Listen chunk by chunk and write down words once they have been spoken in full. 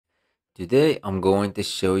Today I'm going to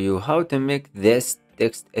show you how to make this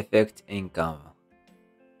text effect in Canva.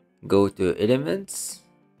 Go to Elements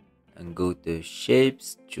and go to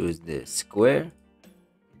Shapes, choose the square,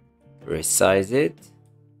 resize it,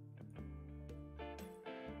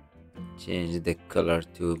 change the color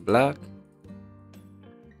to black,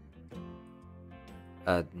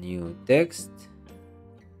 add new text,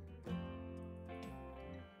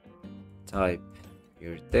 type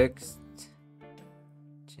your text,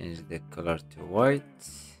 change the color to white,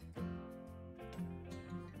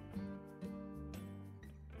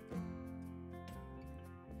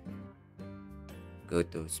 go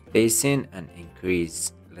to spacing and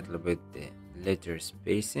increase a little bit the letter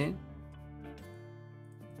spacing,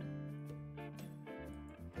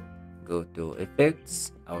 go to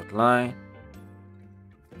effects, outline,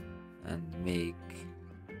 and make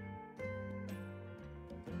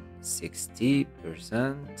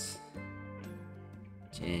 60%,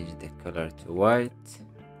 change the color to white,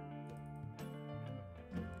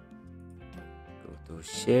 go to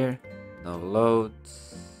share, download,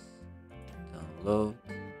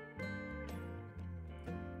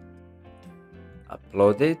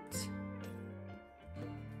 upload it,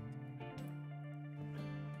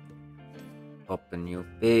 open new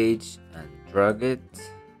page and drag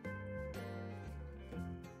it,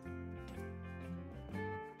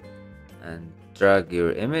 and drag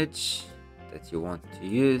your image that you want to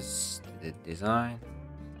use to the design.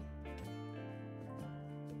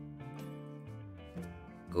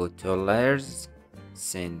 Go to layers,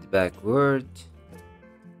 send backward,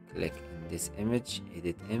 click in this image,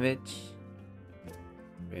 edit image,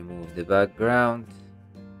 remove the background,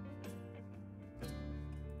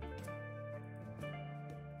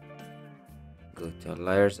 go to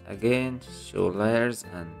layers again, show layers,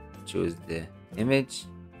 and choose the image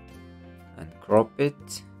and crop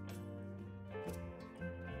it.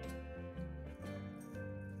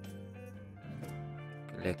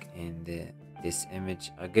 Click in this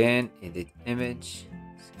image again, edit image,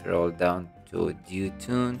 scroll down to Due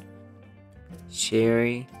Tone,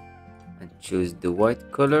 Cherry, and choose the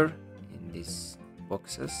white color in these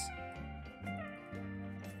boxes.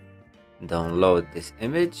 Download this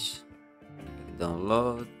image, click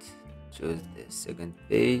download, choose the second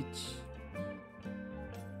page,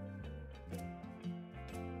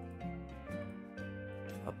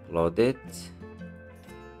 upload it,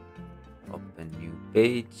 open new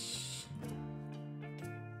page,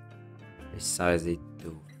 resize it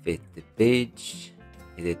to fit the page,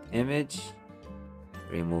 edit image,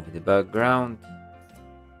 remove the background,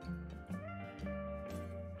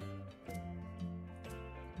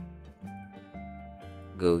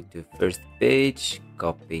 go to first page,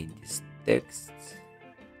 copy this text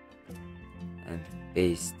and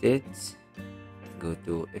paste it, go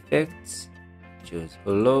to effects, choose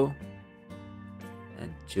hello,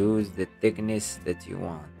 and choose the thickness that you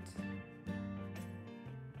want.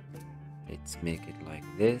 Let's make it like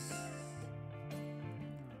this.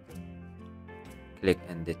 Click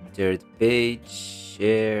on the third page,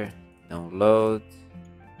 share, download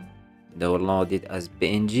it as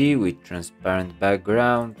PNG with transparent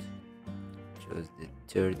background. Choose the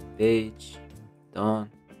third page,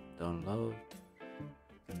 download,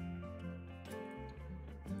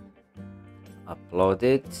 upload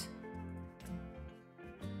it,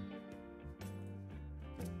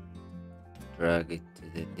 drag it to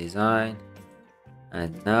the design,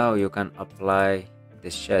 and now you can apply the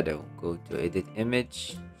shadow. Go to edit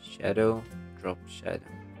image, shadow, drop shadow.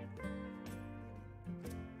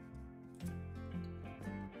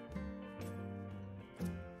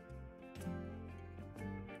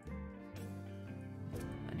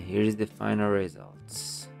 And here is the final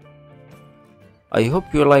results. I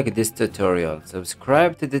hope you like this tutorial.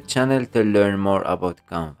 Subscribe to the channel to learn more about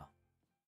Canva.